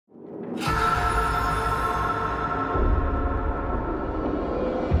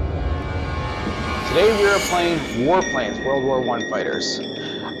Today we are playing Warplanes WW1 fighters.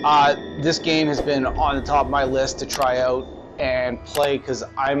 This game has been on the top of my list to try out and play because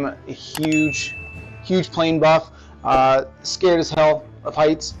I'm a huge plane buff. Scared as hell of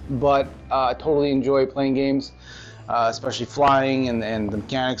heights, but totally enjoy playing games, especially flying and the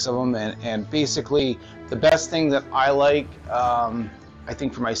mechanics of them. And basically, the best thing that I like, I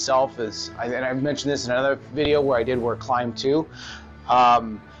think for myself is, and I've mentioned this in another video where I did Climb 2.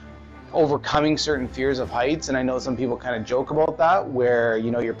 Overcoming certain fears of heights, and I know some people kind of joke about that, where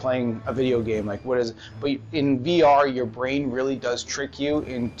you're playing a video game, like what is, but in VR your brain really does trick you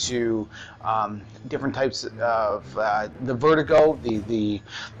into different types of the vertigo, the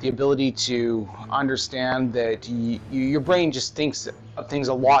ability to understand that your brain just thinks of things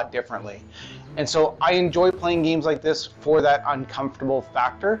a lot differently. And so I enjoy playing games like this for that uncomfortable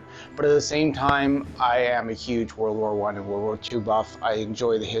factor, but at the same time, I am a huge World War I and World War II buff. I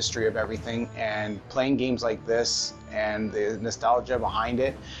enjoy the history of everything, and playing games like this and the nostalgia behind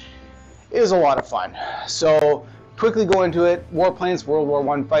it is a lot of fun. So quickly go into it. Warplanes, World War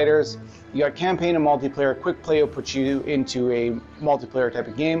I fighters. You got campaign and multiplayer. Quick play will put you into a multiplayer type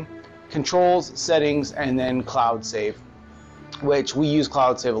of game. Controls, settings, and then cloud save, which we use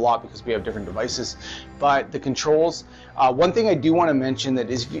cloud save a lot because we have different devices. But the controls, one thing I do want to mention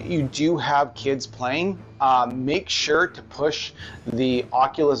that is, if you do have kids playing, make sure to push the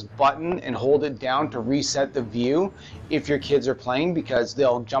Oculus button and hold it down to reset the view if your kids are playing, because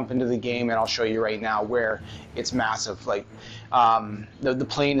they'll jump into the game, and I'll show you right now where it's massive. Like the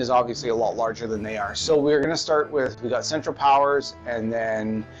plane is obviously a lot larger than they are. So we're going to start with, we got central powers, and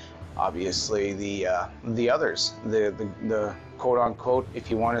then obviously the others, the quote-unquote, if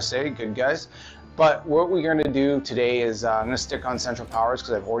you want to say, good guys. But what we're going to do today is I'm going to stick on central powers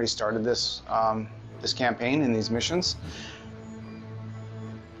because I've already started this this campaign and these missions.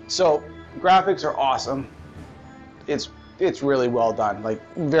 So graphics are awesome. It's really well done, like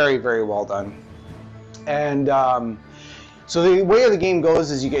very well done. And so the way the game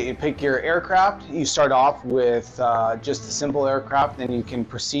goes is you pick your aircraft. You start off with just a simple aircraft, then you can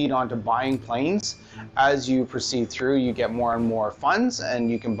proceed on to buying planes. As you proceed through, you get more and more funds, and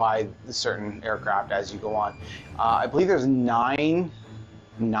you can buy the certain aircraft as you go on. I believe there's nine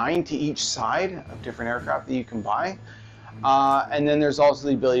to each side of different aircraft that you can buy. And then there's also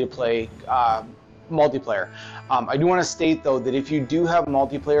the ability to play multiplayer. I do want to state though that if you do have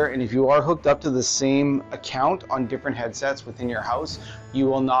multiplayer, and if you are hooked up to the same account on different headsets within your house, you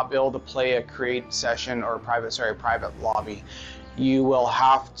will not be able to play a create session or private lobby. You will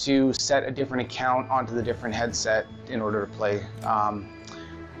have to set a different account onto the different headset in order to play.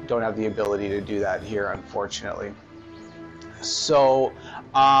 Don't have the ability to do that here, unfortunately. So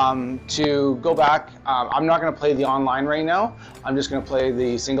to go back, I'm not going to play the online right now. I'm just going to play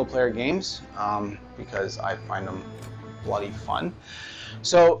the single player games because I find them bloody fun.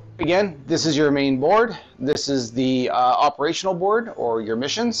 So again, this is your main board. This is the operational board, or your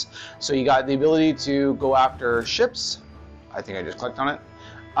missions. So you got the ability to go after ships. I think I just clicked on it.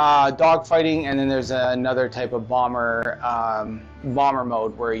 Dogfighting, and then there's another type of bomber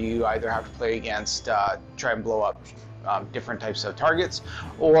mode where you either have to play against, try and blow up different types of targets,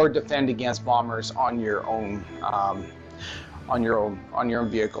 or defend against bombers on your own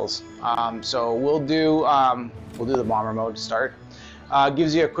vehicles. So we'll do the bomber mode to start.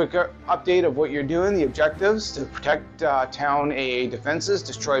 Gives you a quick update of what you're doing, the objectives: to protect town AA defenses,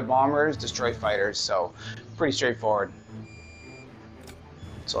 destroy bombers, destroy fighters. So pretty straightforward.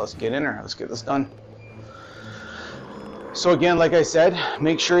 So let's get in there. Let's get this done. So again, like I said,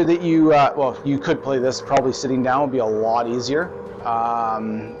 make sure that you, well, you could play this probably sitting down, would be a lot easier.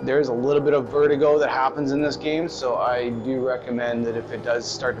 There's a little bit of vertigo that happens in this game, so I do recommend that if it does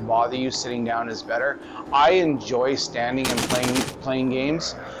start to bother you, sitting down is better. I enjoy standing and playing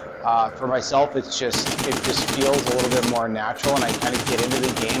games. For myself, it just feels a little bit more natural, and I kind of get into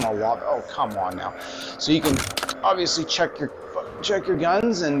the game a lot. Oh, come on now. So you can obviously check your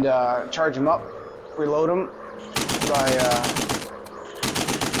guns and charge them up, reload them by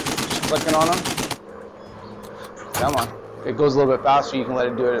just clicking on them. Come on. It goes a little bit faster, you can let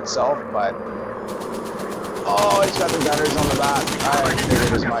it do it itself, but oh, he's got the gunners on the back. I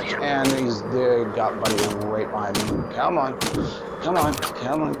figured as much. And they got buddy right behind me. Come on. Come on.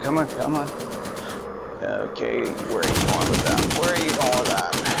 Come on. Come on. Come on. Okay, where are you going with that? Where are you going with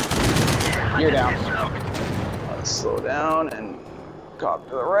that? You're down. Let's slow down and cop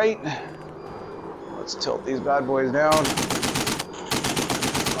to the right. Let's tilt these bad boys down.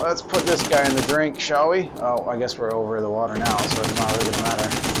 Let's put this guy in the drink, shall we? Oh, I guess we're over the water now, so it's not really gonna matter.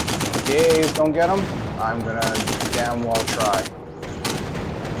 Please don't get him. I'm gonna damn well try.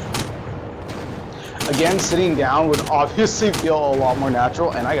 Again, sitting down would obviously feel a lot more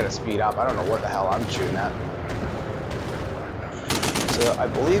natural, and I gotta speed up. I don't know what the hell I'm shooting at. So I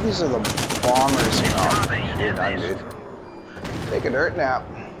believe these are the bombers. Oh, you're done, dude. Take a dirt nap.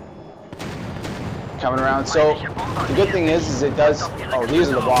 Coming around. So the good thing is it does. Oh, these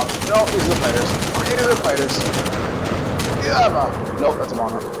are the bombers. No, these are the fighters. These are the fighters. Yeah, nope, that's a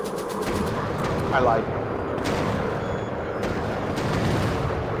bomber. I lied.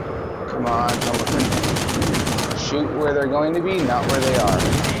 Come on, come on. Shoot where they're going to be, not where they are.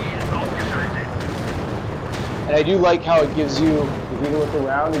 And I do like how it gives you, if you look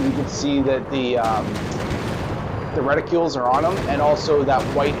around and you can see that the reticules are on them, and also that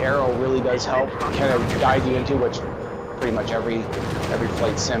white arrow really does help kind of guide you into, which pretty much every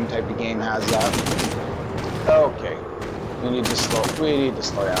flight sim type of game has that. Okay, we need to slow down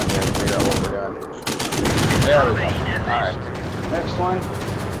here and figure out what we're doing. There we go. All right, next one.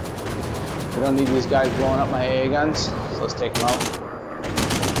 We don't need these guys blowing up my AA guns, so let's take them out.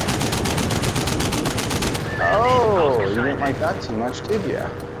 Oh, you didn't like that too much, did ya?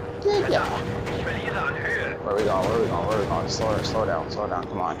 Did ya? Where are we going? Where are we going? Where are we going? Slow down,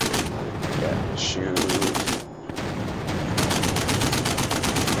 come on. Yeah, shoot.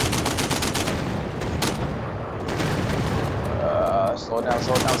 Slow down.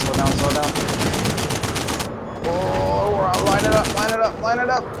 Oh, we're on. Line it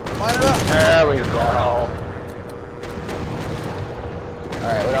up. There we go.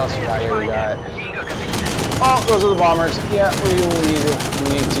 Alright, what else we got here? We got... Oh, those are the bombers. Yeah, we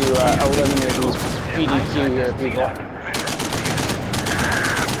need to eliminate these PDQ here, people.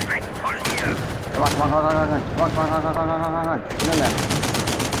 Come on. Get in there.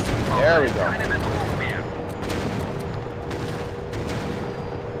 There we go.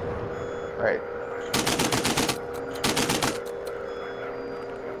 Right.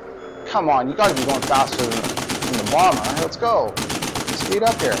 Come on, you gotta be going faster than the bomber. Let's go. Speed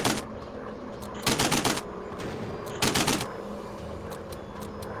up here.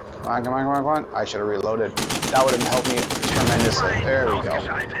 Come on. I should have reloaded. That would have helped me tremendously. There we go.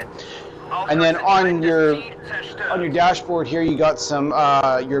 And then on your dashboard here, you got some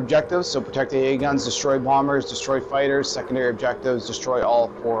your objectives. So protect AA guns, destroy bombers, destroy fighters, secondary objectives, destroy all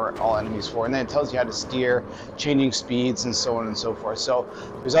enemies 4. And then it tells you how to steer, changing speeds, and so on and so forth. So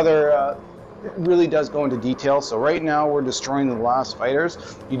there's other. It really does go into detail. So right now we're destroying the last fighters.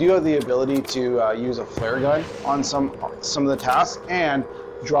 You do have the ability to use a flare gun on some of the tasks and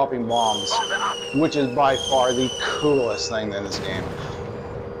dropping bombs, which is by far the coolest thing in this game.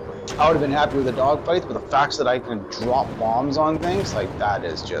 I would have been happy with the dogfights, but the fact that I can drop bombs on things, like, that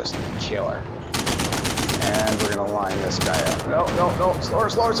is just killer. And we're gonna line this guy up. No, slower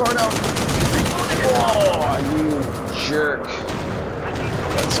down. Oh, you jerk.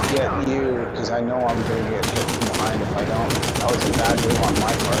 Let's get you, because I know I'm gonna get hit from behind if I don't. That was a bad move on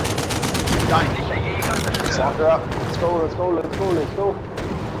my part. Done. Let's lock her up. Let's go.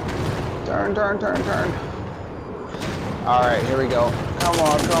 Turn. Alright, here we go. Come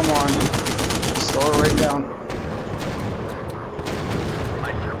on. Slow her right down.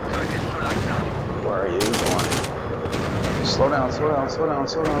 Where are you going? Slow down. I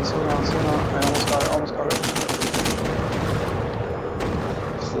almost got it.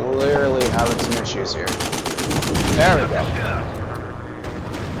 Clearly having some issues here. There we go.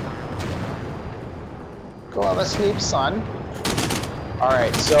 Go have a sleep, son.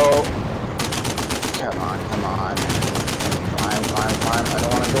 Alright, so... Come on. Climb. I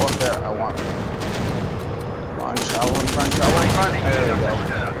don't want to go up there. Come on, travel in front. There we go.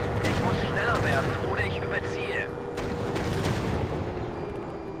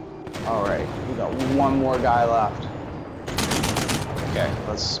 Alright, we got one more guy left. Okay,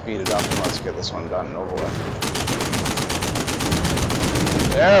 let's speed it up and let's get this one done and over with.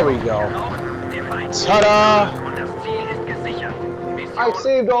 There we go. Ta-da! I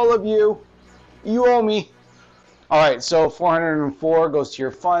saved all of you. You owe me. Alright, so 404 goes to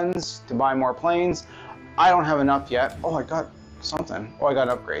your funds to buy more planes. I don't have enough yet. Oh, I got something. Oh, I got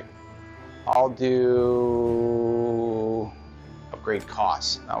an upgrade. I'll do upgrade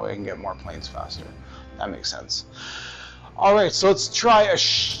costs. That way I can get more planes faster. That makes sense. Alright, so let's try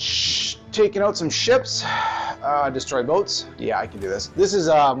taking out some ships. Destroy boats. Yeah, I can do this. This is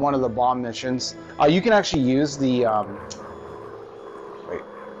one of the bomb missions. You can actually use the...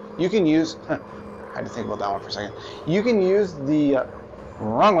 You can use... I had to think about that one for a second. You can use the...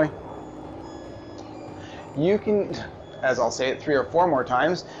 wrong way. You can... As I'll say it 3 or 4 more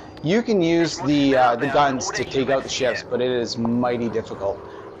times, you can use the guns to take out the ships, but it is mighty difficult.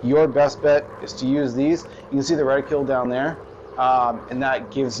 Your best bet is to use these. You can see the reticule down there, and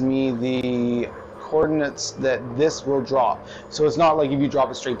that gives me the coordinates that this will drop. So it's not like if you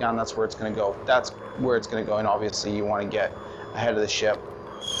drop it straight down, that's where it's going to go. That's where it's going to go, and obviously you want to get ahead of the ship.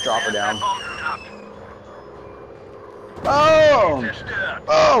 Drop her down. Oh!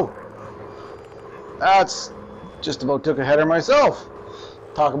 Oh! That's just about took a header myself.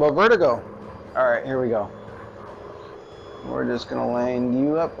 Talk about vertigo. Alright, here we go. We're just going to land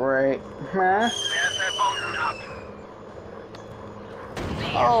you up right. Huh?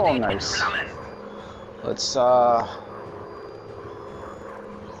 Oh, nice. Let's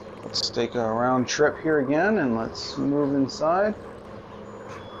take a round trip here again, and let's move inside.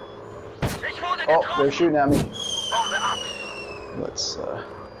 Oh, they're shooting at me. Let's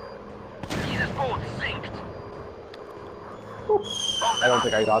I don't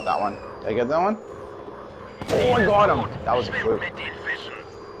think I got that one. Did I get that one? Oh, I got him. That was a fluke.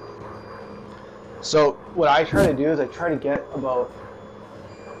 So what I try to do is I try to get about...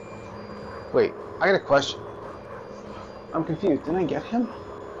 Wait, I got a question. I'm confused. Didn't I get him?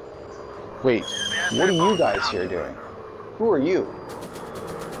 Wait, what are you guys here doing? Who are you?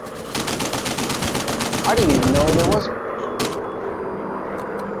 I didn't even know there was...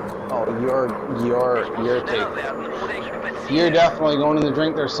 Oh, you're definitely going in the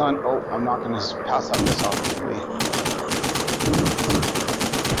drink there, son. Oh, I'm not going to pass that this off to me.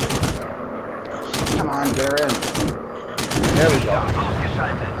 Come on, get her in. There we go.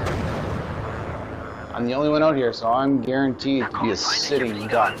 I'm the only one out here, so I'm guaranteed to be a sitting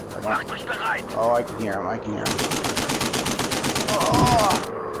duck. Oh, I can hear him. I can hear him. Oh.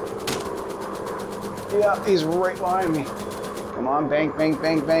 Yeah, he's right behind me. Come on, bank, bank,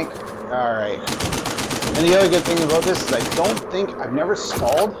 bank, bank. All right. And the other good thing about this is I don't think I've never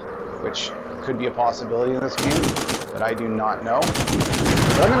stalled, which could be a possibility in this game, but I do not know.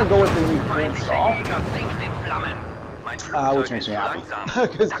 But I'm gonna go with the new can't stall, which makes me happy,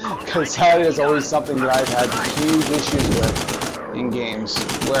 because that is always something that I've had huge issues with in games,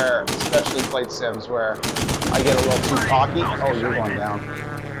 where, especially flight sims, where I get a little too cocky. Oh, you're going down.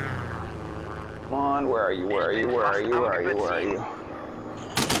 Come on, where are you? Where are you? Where are you? Where are you? Where are you?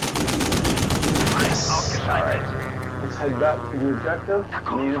 Yes. All right. Let's head back to the objective.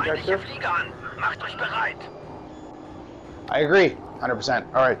 Main objective. I agree, 100%.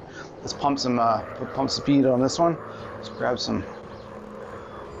 All right. Let's pump speed on this one. Let's grab some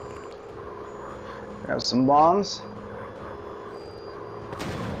bombs.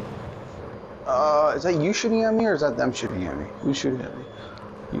 Is that you shooting at me, or is that them shooting at me? Who's shooting at me?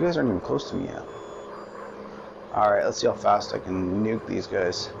 You guys aren't even close to me yet. Alright, let's see how fast I can nuke these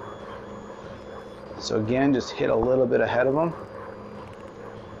guys. So again, just hit a little bit ahead of them.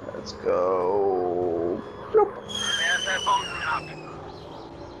 Let's go. Bloop.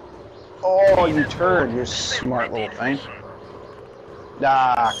 Oh, you turned, you smart little thing.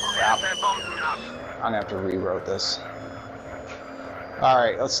 Ah, crap. I'm gonna have to rewrite this.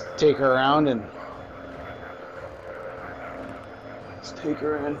 Alright, let's take her around and... Let's take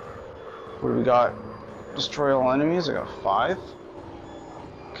her in. What do we got? Destroy all enemies. I got 5.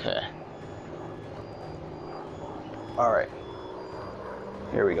 Okay. Alright.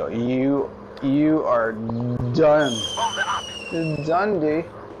 Here we go. You are done. Done, D.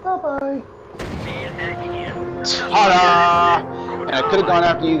 Bye-bye. Ta-da! And I could have gone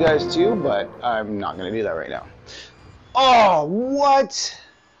after you guys too, but I'm not going to do that right now. Oh, what?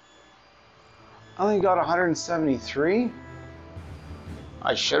 I only got 173?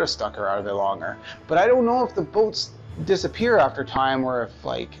 I should have stuck her out a bit longer. But I don't know if the boats disappear after time or if,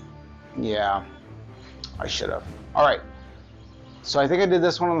 like, yeah, I should have. All right. So I think I did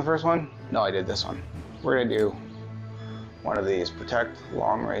this one on the first one. No, I did this one. We're going to do one of these. Protect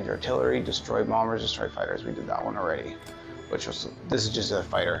long-range artillery, destroy bombers, destroy fighters. We did that one already, which was, this is just a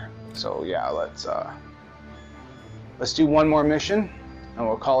fighter. So yeah, let's do one more mission and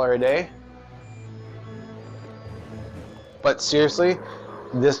we'll call her a day. But seriously,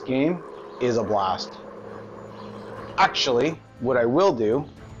 this game is a blast. Actually, what I will do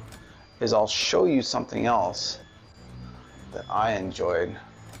is I'll show you something else that I enjoyed.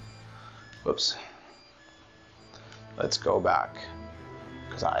 Whoops. Let's go back,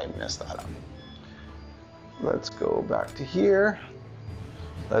 because I messed that up. Let's go back to here.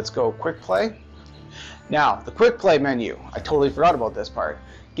 Let's go quick play. Now, the quick play menu, I totally forgot about this part,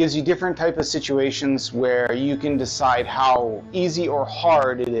 gives you different type of situations where you can decide how easy or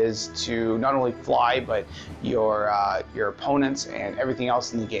hard it is to not only fly, but your opponents and everything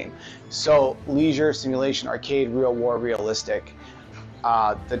else in the game. So, leisure, simulation, arcade, real war, realistic.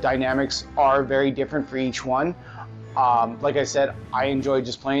 The dynamics are very different for each one. Like I said, I enjoy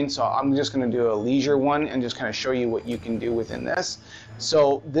just playing, so I'm just going to do a leisure one and just kind of show you what you can do within this.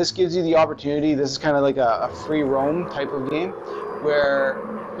 So this gives you the opportunity, this is kind of like a free roam type of game, where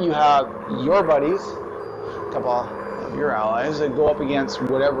you have your buddies, a couple of your allies, that go up against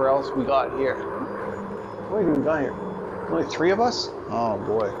whatever else we got here. What do we got here? Only 3 of us? Oh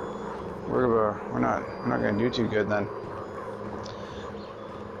boy, we're not going to do too good then.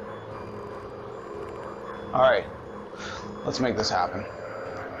 All right. Let's make this happen.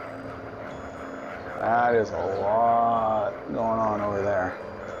 That is a lot going on over there.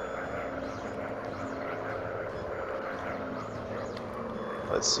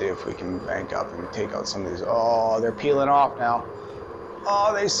 Let's see if we can bank up and take out some of these. Oh, they're peeling off now.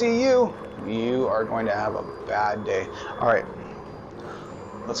 Oh, they see you. You are going to have a bad day. All right,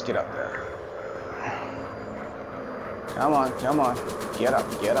 let's get up there. Come on, come on. Get up,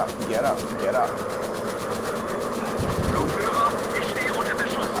 get up, get up, get up.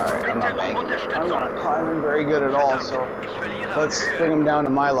 Alright, I'm not banking. I'm not climbing very good at all, so let's bring him down to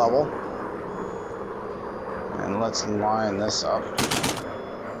my level. And let's line this up.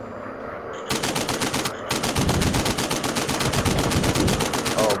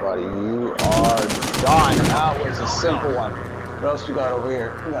 Oh, buddy, you are done. That was a simple one. What else we got over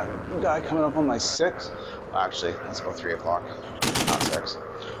here? We got a guy coming up on my 6. Well, actually, that's about 3 o'clock, not 6.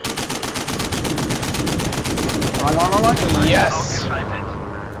 Come on. Yes!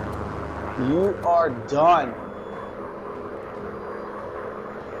 You are done.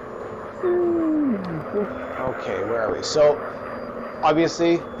 Okay, where are we? So,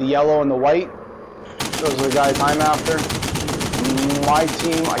 obviously, the yellow and the white, those are the guys I'm after. My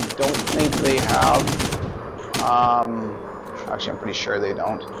team, I don't think they have, actually I'm pretty sure they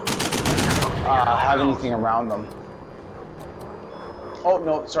don't, have anything around them. Oh,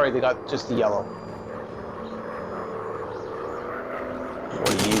 no, sorry, they got just the yellow. What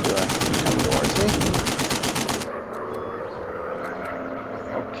are you doing? You coming towards me?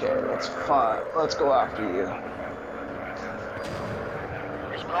 Okay, that's fine. Let's go after you.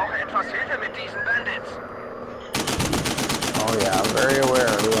 Ich brauche etwas Hilfe mit diesen Bandits. Oh yeah, I'm very aware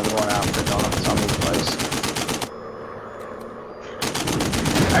of who I'm going after. Don't know if it's on this place.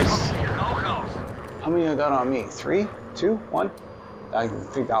 Nice. How many I got on me? 3? 2? 1? I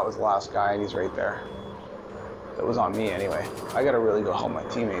think that was the last guy, and he's right there. That was on me anyway. I gotta really go help my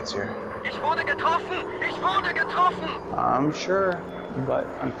teammates here. Ich wurde getroffen! Ich wurde getroffen! I'm sure, but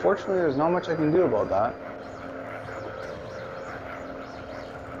unfortunately there's not much I can do about that.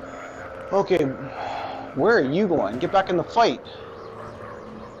 Okay, where are you going? Get back in the fight.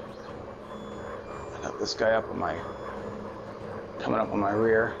 I got this guy up on my, coming up on my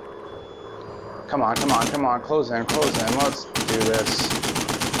rear. Come on, come on, come on, close in, let's do this.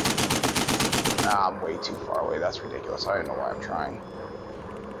 Nah, I'm way too far away, that's ridiculous. I don't know why I'm trying.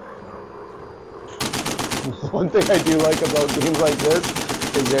 One thing I do like about games like this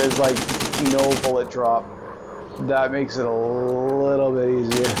is there's like no bullet drop. That makes it a little bit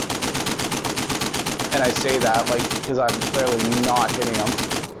easier. And I say that like because I'm clearly not hitting them.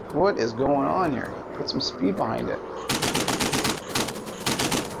 What is going on here? Put some speed behind it.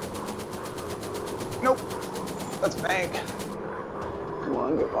 Nope. Let's bank. Come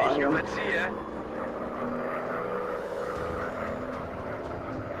on, get behind him.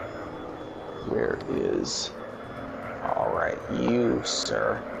 Where is... Alright, you,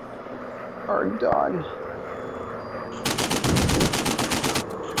 sir, are done.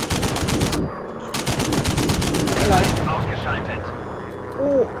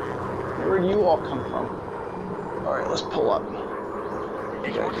 Oh, where'd you all come from? Alright, let's pull up.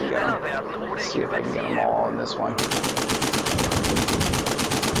 Let's see if I can get them all on this one.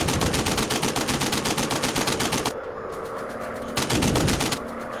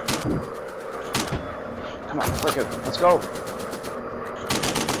 Come on, frick it. Let's go.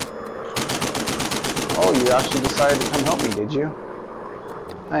 Oh, you actually decided to come help me, did you?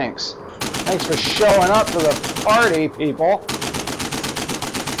 Thanks. Thanks for showing up to the party, people.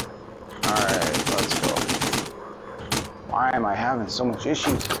 Alright, let's go. Why am I having so much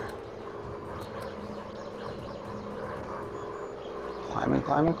issues here? Climbing,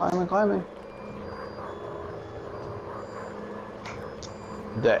 climbing, climbing, climbing.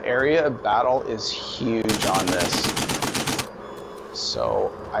 The area of battle is huge on this.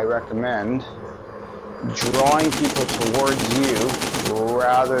 So I recommend drawing people towards you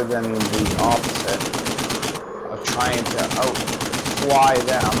rather than the opposite of trying to outfly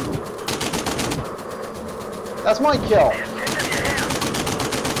them. That's my kill.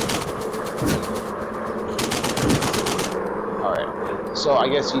 Alright, so I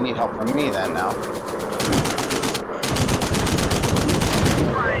guess you need help from me then now.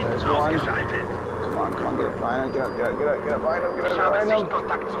 one. ausgeschaltet. Come on, get it, Brian. Get up, behind him, Ich habe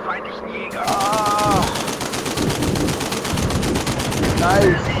Sichtkontakt zu feindlichen Jägern. Ah!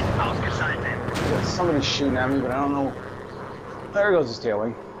 Nice. Ausgeschaltet. Somebody's shooting at me, but I don't know. There goes his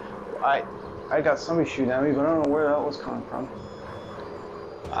tailing. I got somebody shooting at me, but I don't know where that was coming from.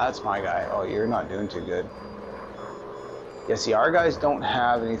 That's my guy. Oh, you're not doing too good. Yeah, see, our guys don't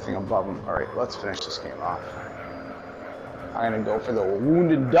have anything above them. All right, let's finish this game off. I'm gonna go for the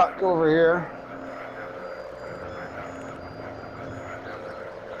wounded duck over here.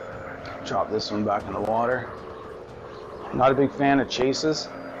 Drop this one back in the water. I'm not a big fan of chases,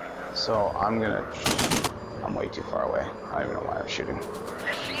 so I'm way too far away. I don't even know why I'm shooting.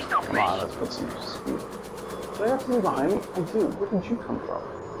 Er schießt auf Come mich. on, let's put some speed. Do I have to be behind me? I do. Where did you come from?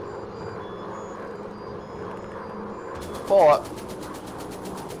 Pull up.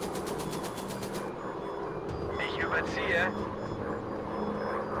 Ich überziehe.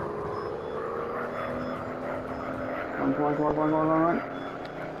 Come on.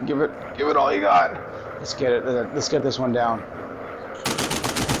 Give it all you got. Let's get it. Let's get this one down.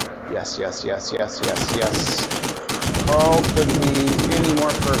 Yes. Oh, couldn't be any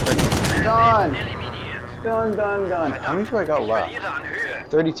more perfect. Done. Done. How many do I got left?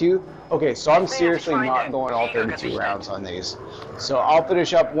 32? Okay, so I'm seriously not going all 32 rounds on these. So I'll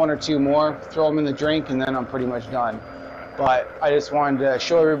finish up one or two more, throw them in the drink, and then I'm pretty much done. But I just wanted to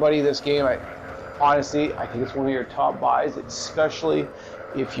show everybody this game. Honestly, I think it's one of your top buys, especially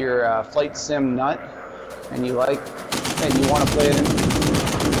if you're a flight sim nut and you want to play it in.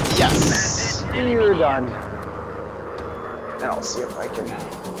 Yes! You're done. And I'll see if I can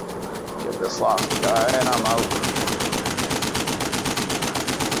get this last guy, and I'm out.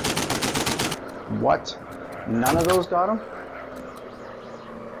 What? None of those got him?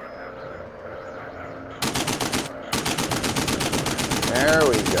 There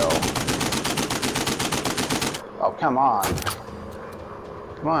we go. Oh, come on.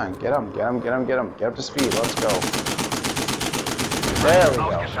 Come on, get him. Get up to speed. Let's go. There we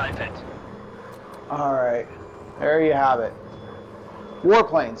go. Alright. There you have it.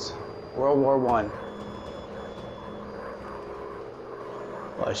 Warplanes, World War I.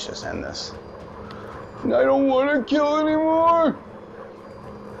 Let's just end this. I don't want to kill anymore.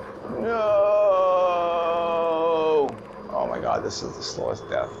 No. Oh my god, this is the slowest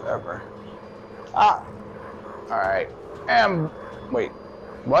death ever. Ah. Alright. Wait.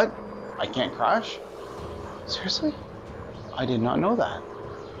 What? I can't crash? Seriously? I did not know that.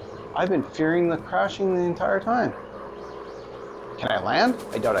 I've been fearing the crashing the entire time. Can I land?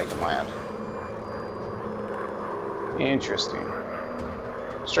 I doubt I can land. Interesting.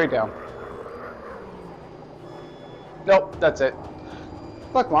 Straight down. Nope, that's it.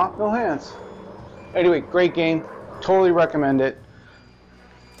 Look, Mom, no hands. Anyway, great game. Totally recommend it.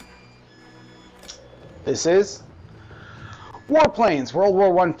 This is Warplanes, World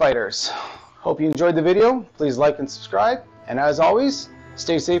War I Fighters. Hope you enjoyed the video. Please like and subscribe. And as always,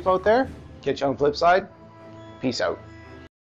 stay safe out there. Catch you on the flip side. Peace out.